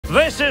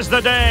This is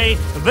the day,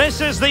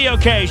 this is the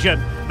occasion.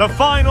 The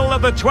final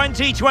of the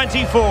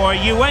 2024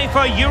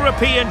 UEFA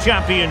European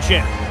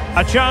Championship.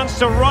 A chance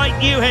to write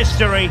new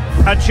history,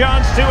 a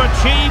chance to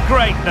achieve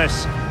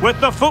greatness, with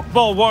the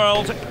football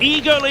world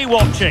eagerly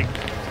watching.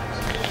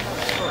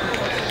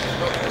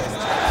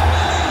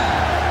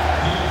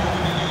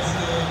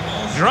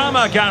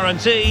 Drama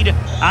guaranteed,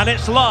 and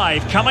it's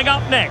live coming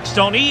up next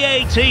on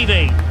EA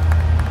TV.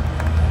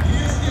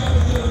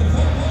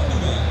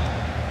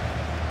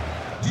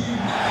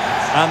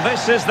 And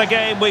this is the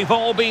game we've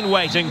all been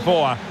waiting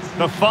for.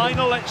 The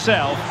final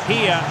itself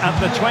here at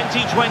the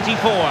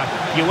 2024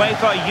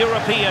 UEFA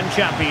European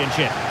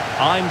Championship.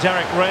 I'm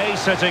Derek Ray,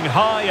 sitting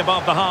high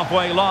above the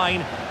halfway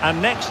line,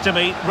 and next to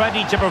me,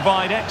 ready to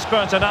provide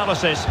expert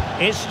analysis,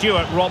 is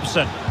Stuart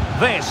Robson.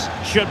 This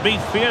should be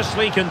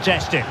fiercely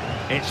contested.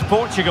 It's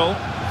Portugal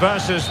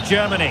versus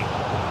Germany.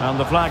 And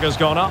the flag has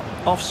gone up,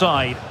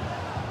 offside.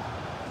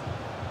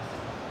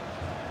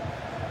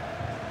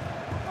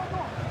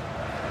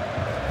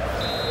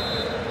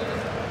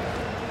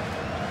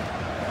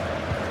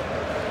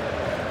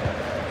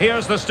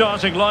 Here's the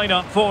starting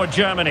lineup for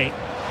Germany.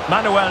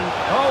 Manuel,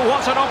 oh,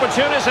 what an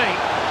opportunity.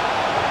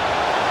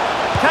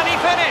 Can he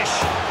finish?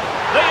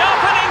 The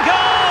opening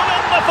goal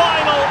in the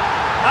final.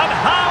 And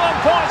how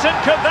important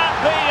could that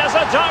be as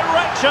a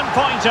direction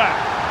pointer?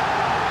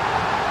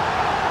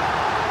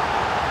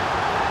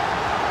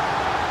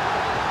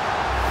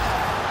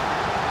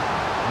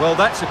 Well,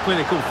 that's a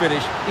clinical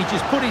finish. He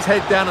just put his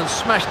head down and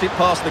smashed it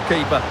past the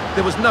keeper.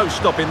 There was no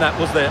stopping that,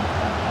 was there?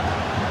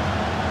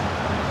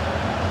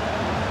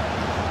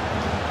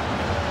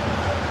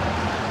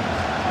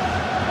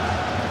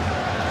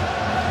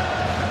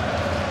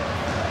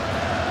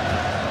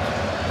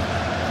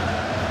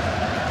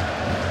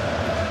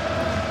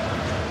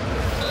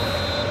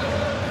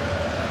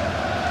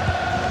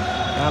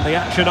 And the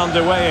action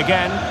underway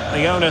again.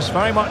 The onus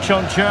very much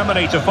on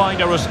Germany to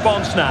find a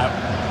response now.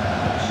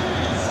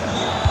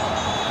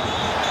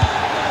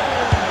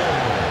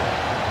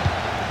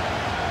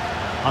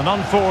 An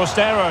unforced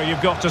error,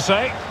 you've got to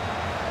say.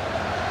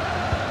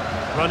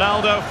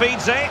 Ronaldo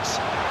feeds it.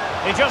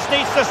 He just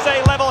needs to stay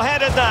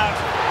level-headed now.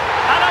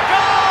 And a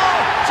goal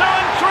to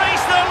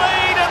increase the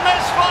lead in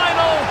this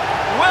final.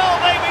 Will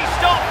they be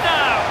stopped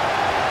now?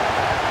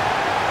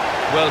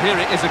 Well, here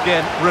it is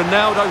again.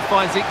 Ronaldo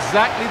finds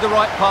exactly the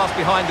right pass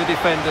behind the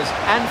defenders,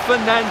 and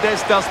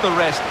Fernandes does the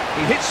rest.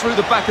 He hits through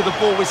the back of the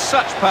ball with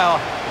such power.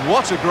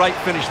 What a great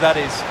finish that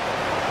is.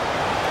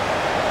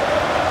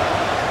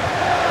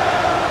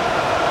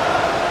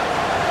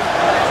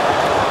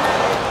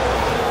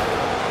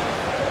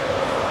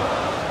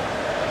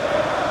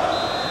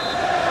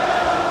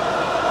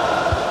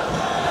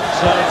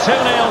 So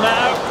 2-0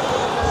 now.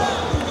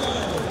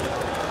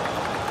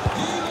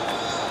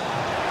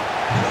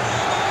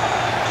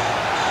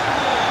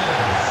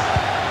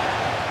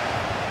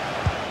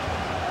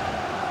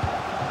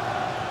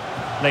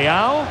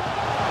 Leao.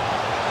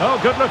 Oh,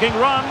 good-looking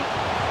run.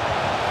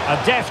 A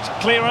deft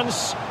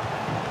clearance.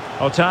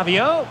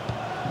 Otavio.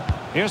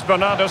 Here's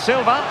Bernardo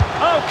Silva.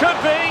 Oh, could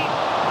be.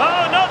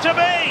 Oh, not to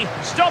be.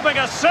 Stopping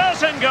a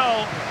certain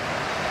goal.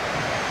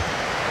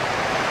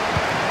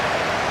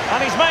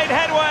 And he's made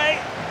headway.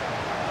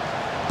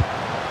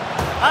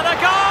 And a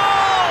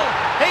goal!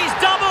 He's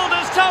doubled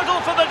his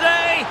total for the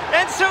day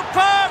in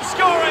superb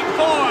scoring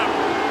form.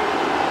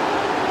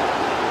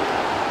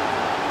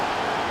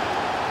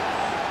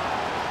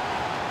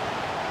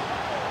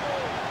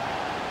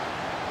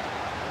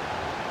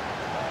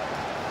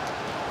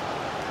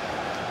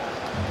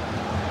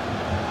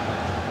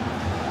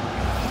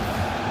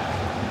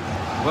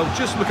 Well,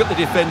 just look at the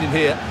defending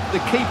here. The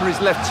keeper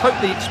is left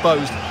totally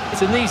exposed.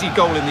 It's an easy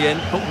goal in the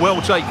end, but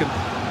well taken.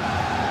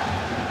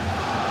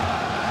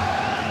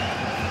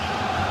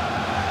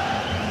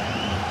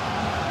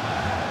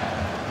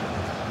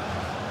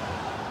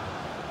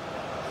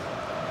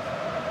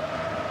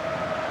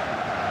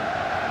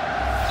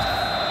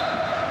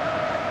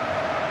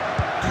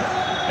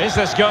 Is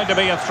this going to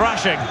be a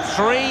thrashing?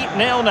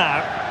 3-0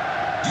 now.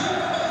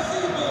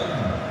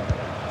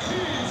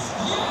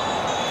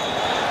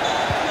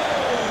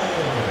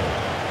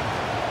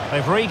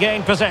 They've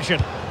regained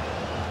possession.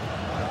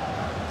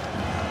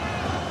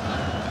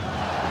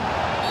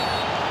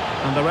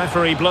 And the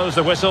referee blows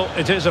the whistle.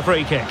 It is a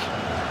free kick.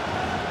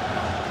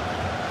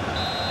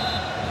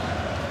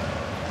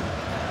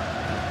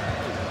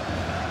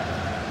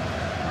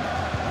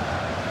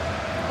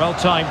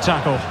 Well-timed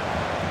tackle.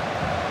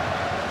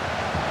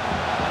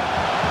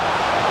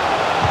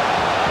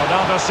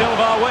 Bernardo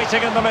Silva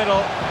waiting in the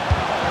middle.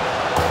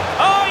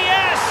 Oh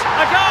yes!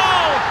 A goal!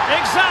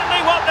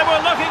 Exactly what they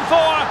were looking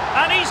for,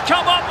 and he's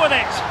come up with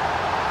it.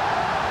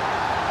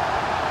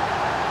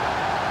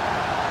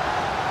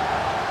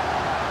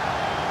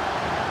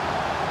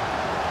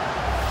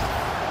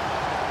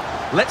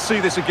 Let's see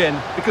this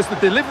again, because the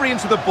delivery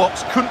into the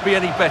box couldn't be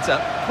any better.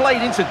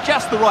 Played into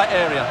just the right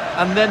area,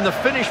 and then the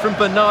finish from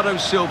Bernardo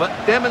Silva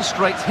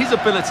demonstrates his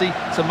ability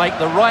to make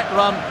the right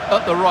run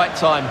at the right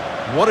time.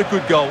 What a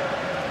good goal.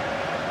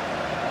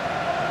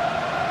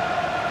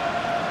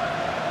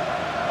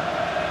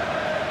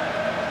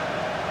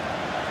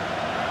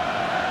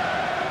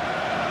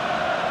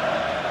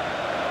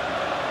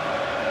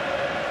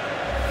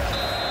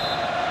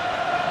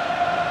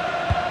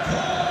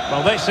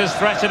 Well, this is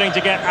threatening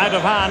to get out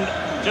of hand.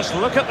 Just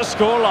look at the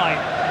scoreline.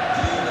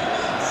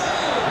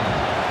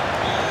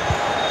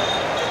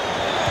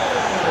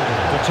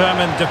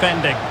 Determined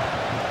defending.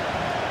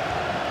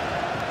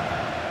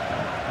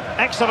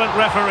 Excellent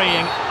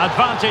refereeing.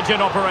 Advantage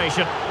in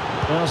operation.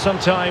 Well,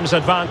 sometimes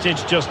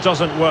advantage just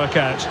doesn't work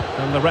out.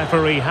 And the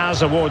referee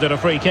has awarded a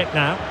free kick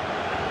now.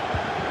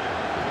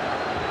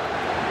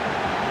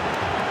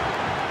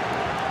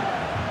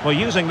 Well,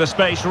 using the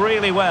space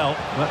really well.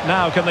 But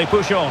now can they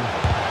push on?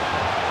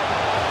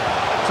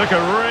 Took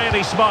a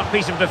really smart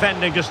piece of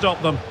defending to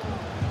stop them.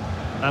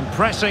 And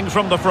pressing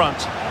from the front.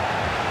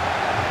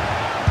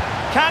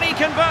 Can he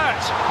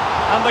convert?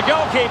 And the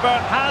goalkeeper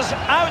has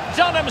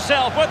outdone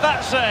himself with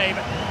that save.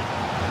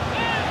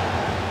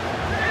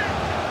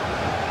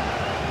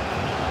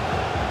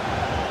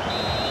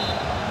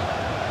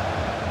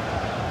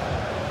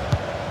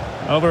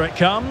 Over it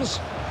comes.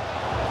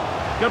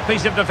 Good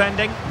piece of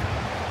defending.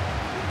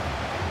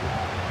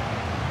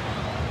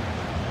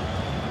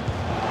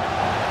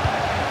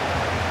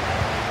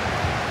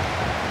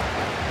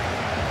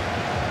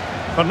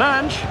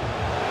 Fernandes.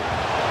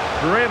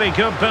 Really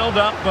good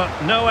build-up, but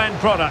no end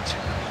product.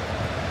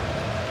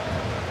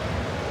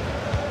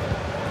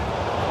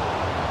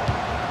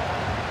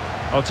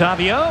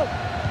 Otavio.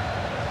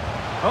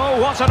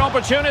 Oh, what an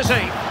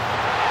opportunity.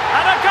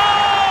 And a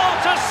goal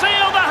to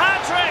seal the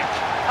hat-trick.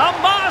 A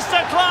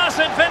masterclass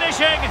in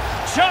finishing.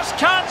 Just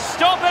can't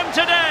stop him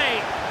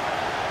today.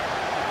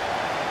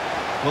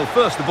 Well,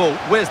 first of all,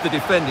 where's the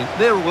defending?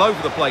 They're all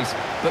over the place.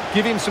 But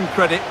give him some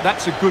credit.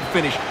 That's a good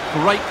finish.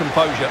 Great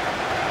composure.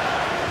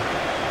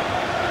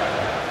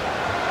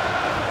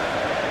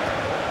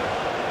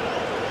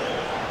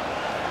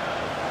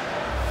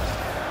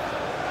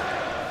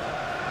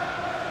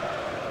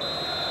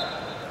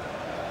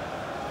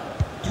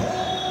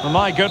 Oh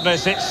my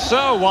goodness, it's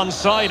so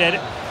one-sided.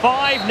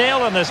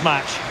 5-0 in this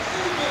match.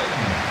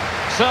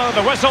 So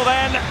the whistle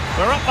then.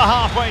 We're up the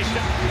halfway.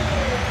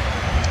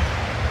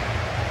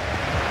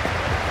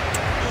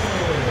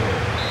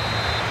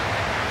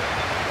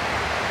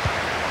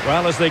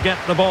 Well, as they get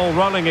the ball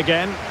rolling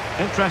again,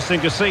 interesting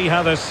to see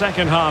how the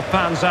second half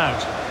pans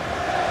out.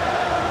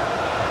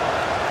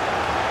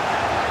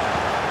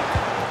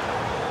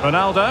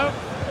 Ronaldo.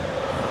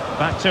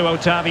 Back to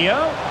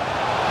Otavio.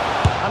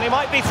 And he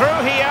might be through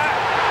here.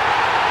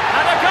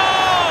 And a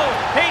goal!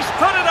 He's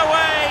put it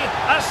away!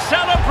 A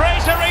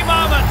celebratory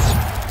moment!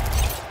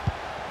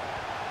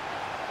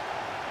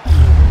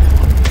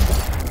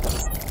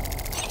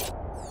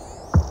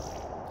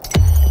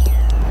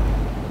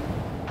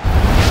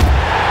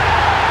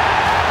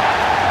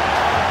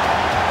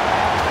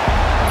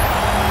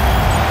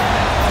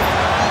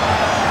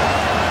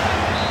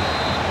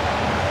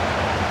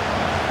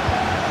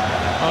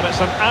 Well, it's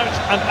an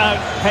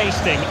out-and-out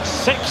pasting.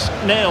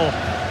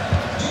 6-0.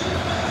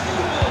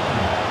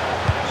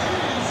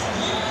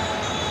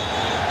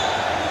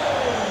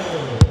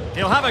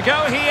 He'll have a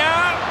go here,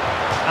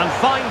 and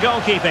fine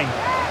goalkeeping.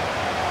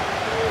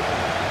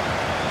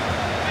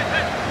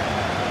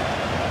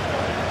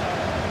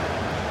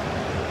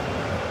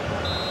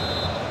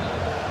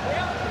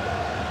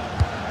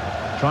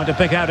 Trying to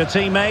pick out a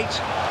teammate.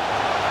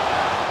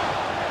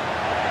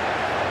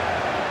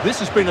 This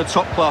has been a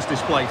top-class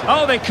display today.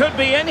 Oh, they could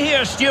be in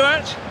here,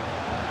 Stuart.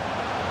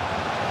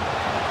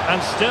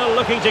 And still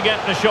looking to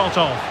get the shot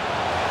off.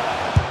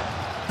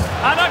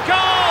 And a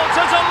goal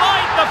to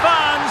delight the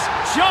fans.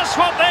 Just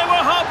what they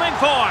were hoping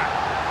for.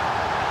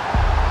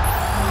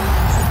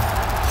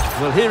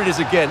 Well, here it is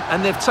again,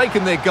 and they've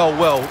taken their goal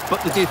well,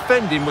 but the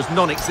defending was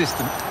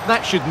non-existent.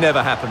 That should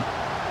never happen.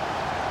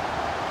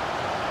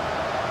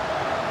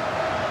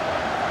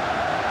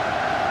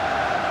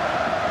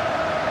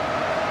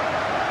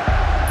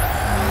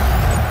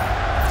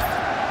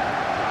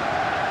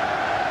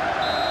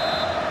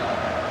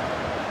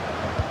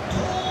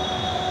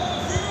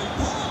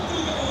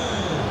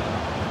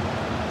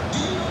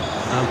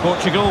 And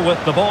Portugal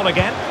with the ball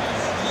again.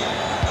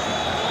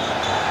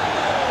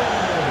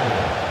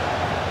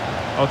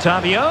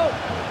 Otavio.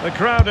 The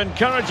crowd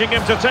encouraging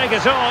him to take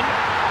it on.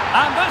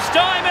 And this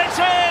time it's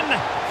in!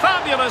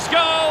 Fabulous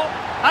goal!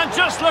 And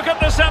just look at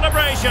the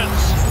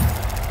celebrations!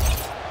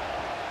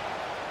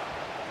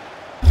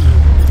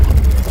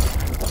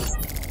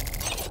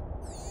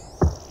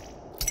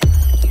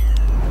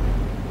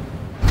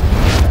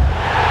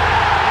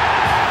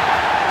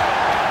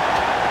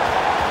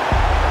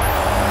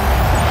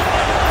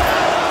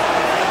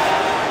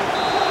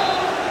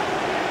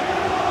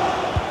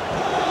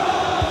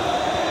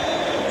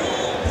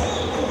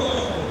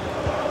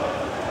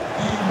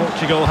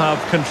 Portugal have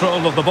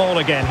control of the ball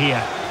again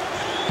here.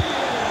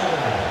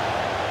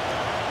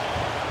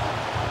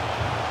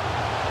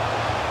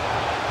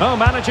 Oh,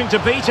 managing to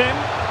beat him.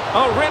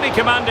 Oh, really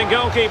commanding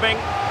goalkeeping.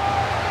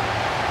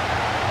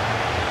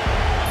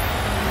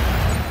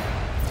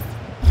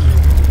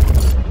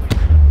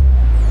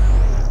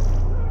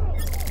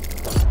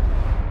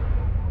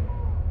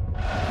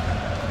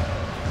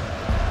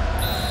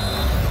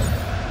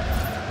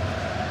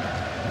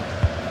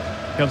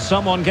 Can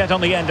someone get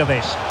on the end of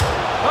this?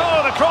 Oh,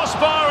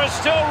 crossbar is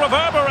still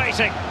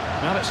reverberating.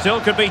 And it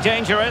still could be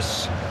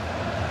dangerous.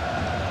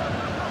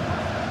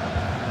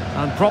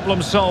 And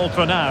problem solved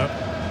for now.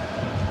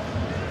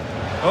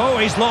 Oh,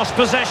 he's lost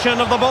possession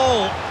of the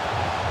ball.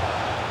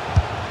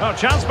 Oh,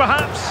 chance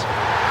perhaps.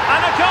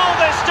 And a goal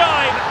this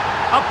time.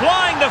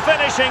 Applying the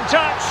finishing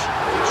touch.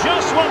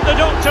 Just what the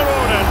doctor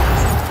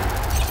ordered.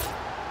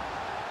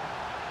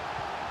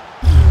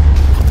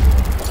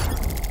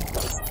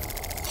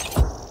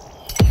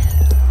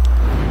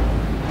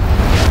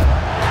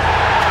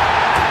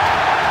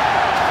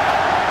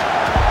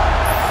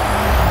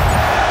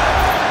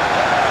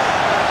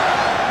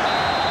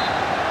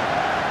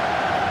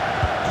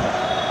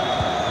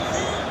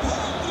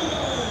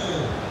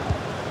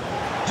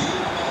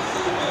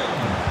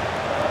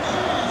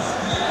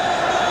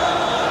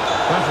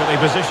 Perfectly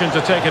positioned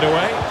to take it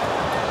away.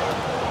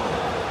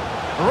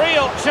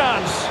 Real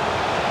chance.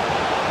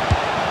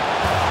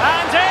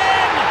 And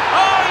in!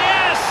 Oh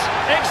yes!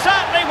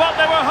 Exactly what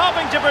they were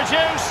hoping to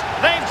produce.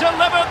 They've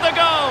delivered the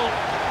goal.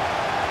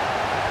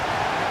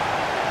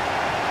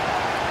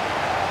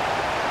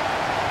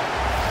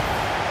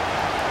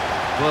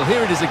 Well,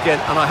 here it is again,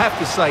 and I have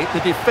to say,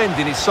 the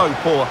defending is so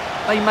poor.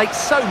 They make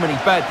so many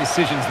bad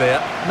decisions there.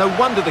 No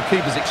wonder the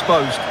keeper's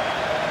exposed.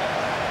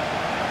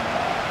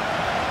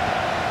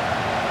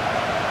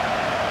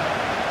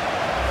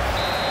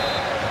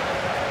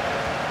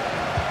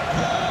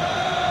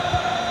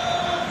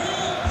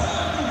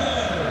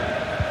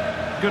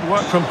 Good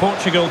work from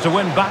Portugal to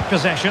win back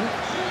possession.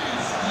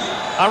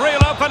 A real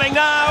opening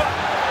now.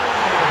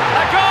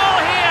 A goal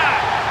here,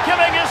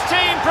 giving his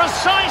team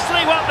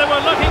precisely what they were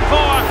looking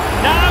for.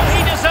 Now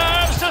he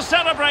deserves to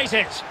celebrate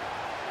it.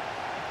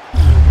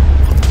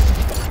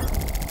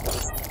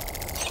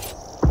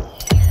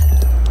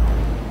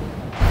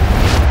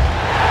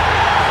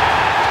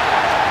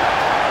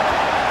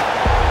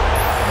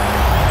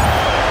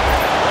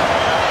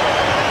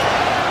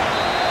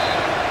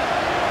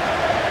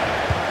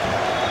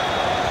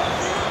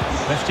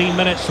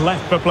 Minutes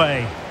left for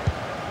play.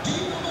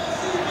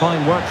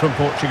 Fine work from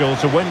Portugal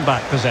to win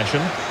back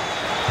possession.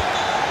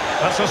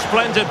 That's a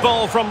splendid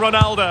ball from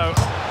Ronaldo.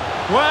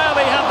 Well,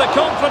 he had the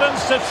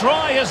confidence to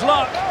try his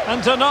luck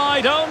and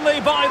denied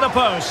only by the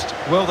post.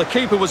 Well, the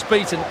keeper was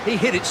beaten. He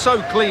hit it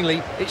so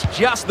cleanly, it's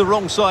just the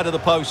wrong side of the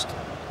post.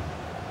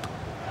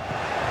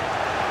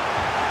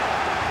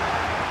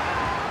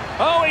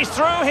 Oh, he's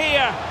through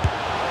here.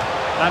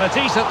 And a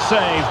decent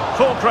save,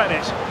 full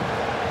credit.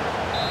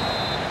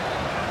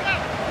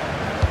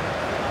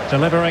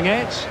 Delivering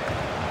it.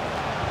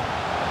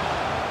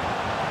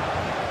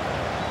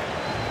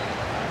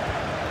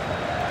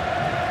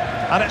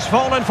 And it's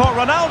fallen for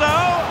Ronaldo.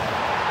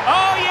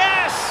 Oh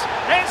yes,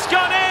 it's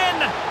gone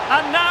in.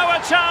 And now a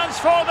chance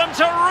for them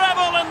to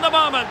revel in the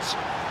moment.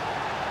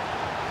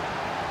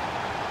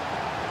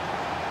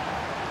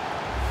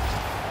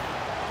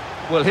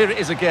 Well, here it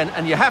is again,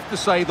 and you have to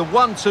say the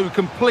 1-2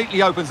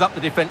 completely opens up the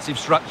defensive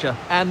structure.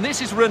 And this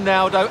is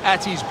Ronaldo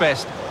at his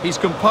best. He's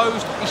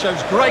composed, he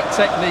shows great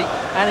technique,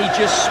 and he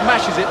just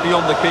smashes it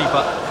beyond the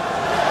keeper.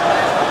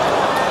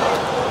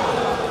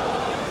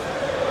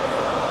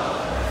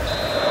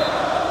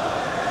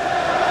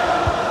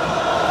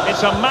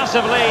 It's a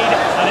massive lead,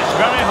 and it's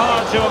very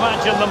hard to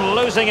imagine them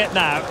losing it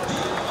now.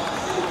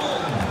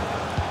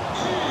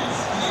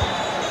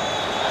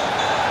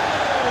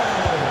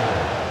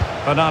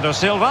 Bernardo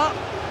Silva,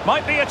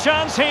 might be a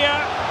chance here.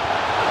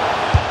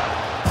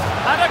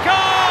 And a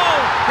goal!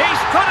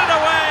 He's put it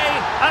away!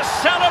 A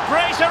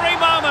celebratory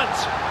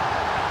moment!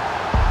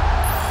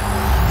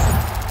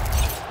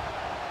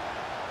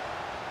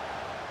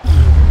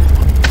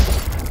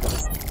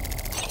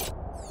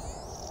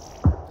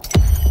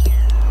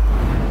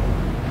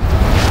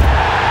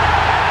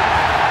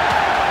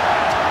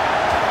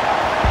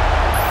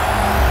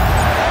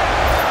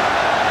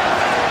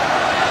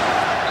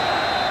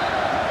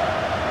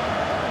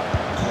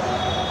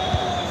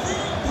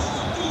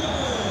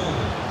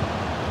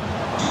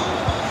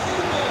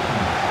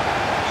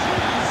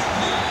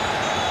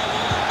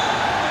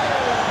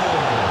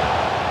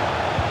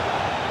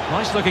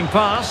 Nice looking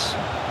pass.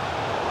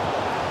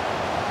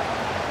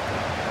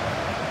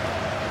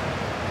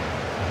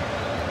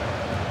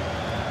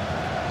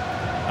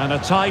 And a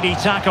tidy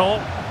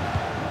tackle.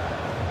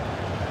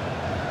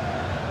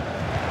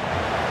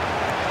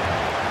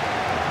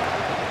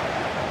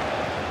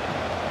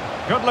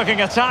 Good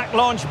looking attack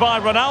launched by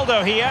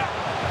Ronaldo here.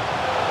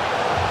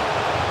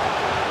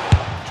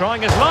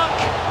 Trying his luck.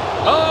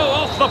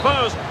 Oh, off the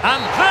post.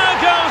 And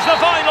there goes the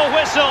final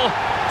whistle.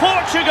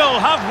 Portugal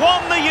have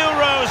won the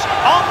Euros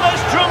on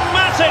this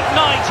dramatic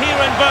night here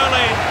in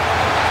Berlin.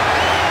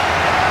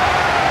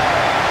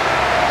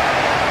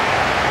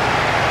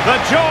 The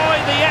joy,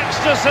 the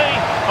ecstasy,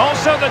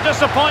 also the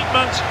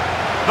disappointment,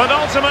 but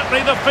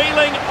ultimately the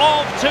feeling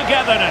of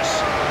togetherness.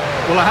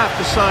 Well, I have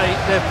to say,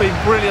 they've been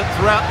brilliant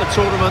throughout the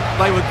tournament.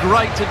 They were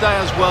great today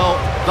as well.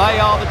 They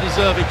are the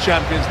deserving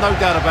champions, no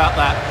doubt about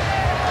that.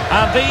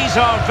 And these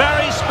are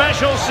very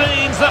special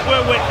scenes that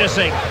we're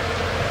witnessing.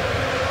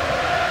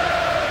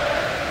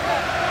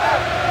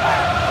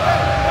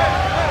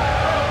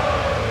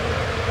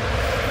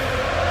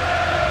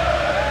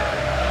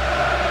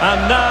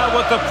 And now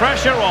with the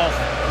pressure off,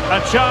 a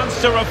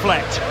chance to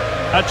reflect,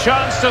 a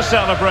chance to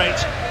celebrate.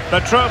 The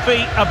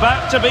trophy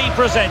about to be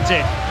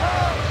presented.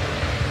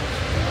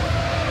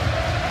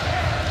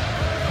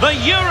 The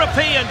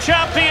European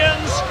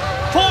champions,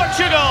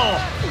 Portugal!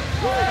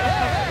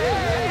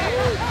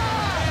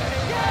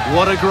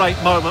 What a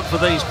great moment for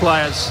these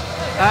players.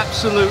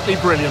 Absolutely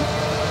brilliant.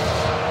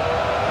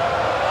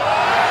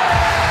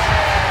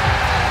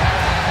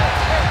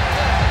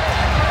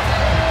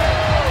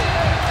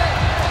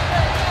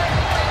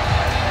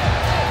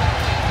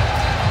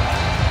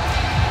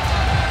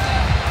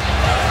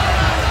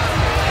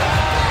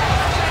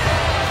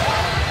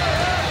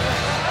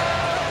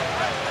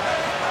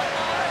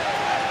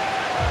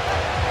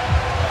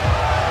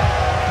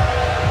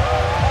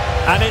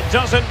 And it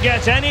doesn't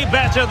get any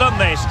better than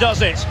this,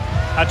 does it?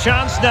 A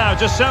chance now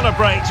to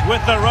celebrate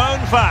with their own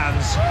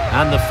fans.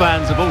 And the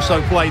fans have also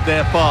played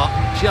their part.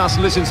 Just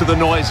listen to the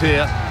noise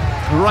here.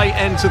 Great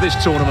end to this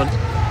tournament.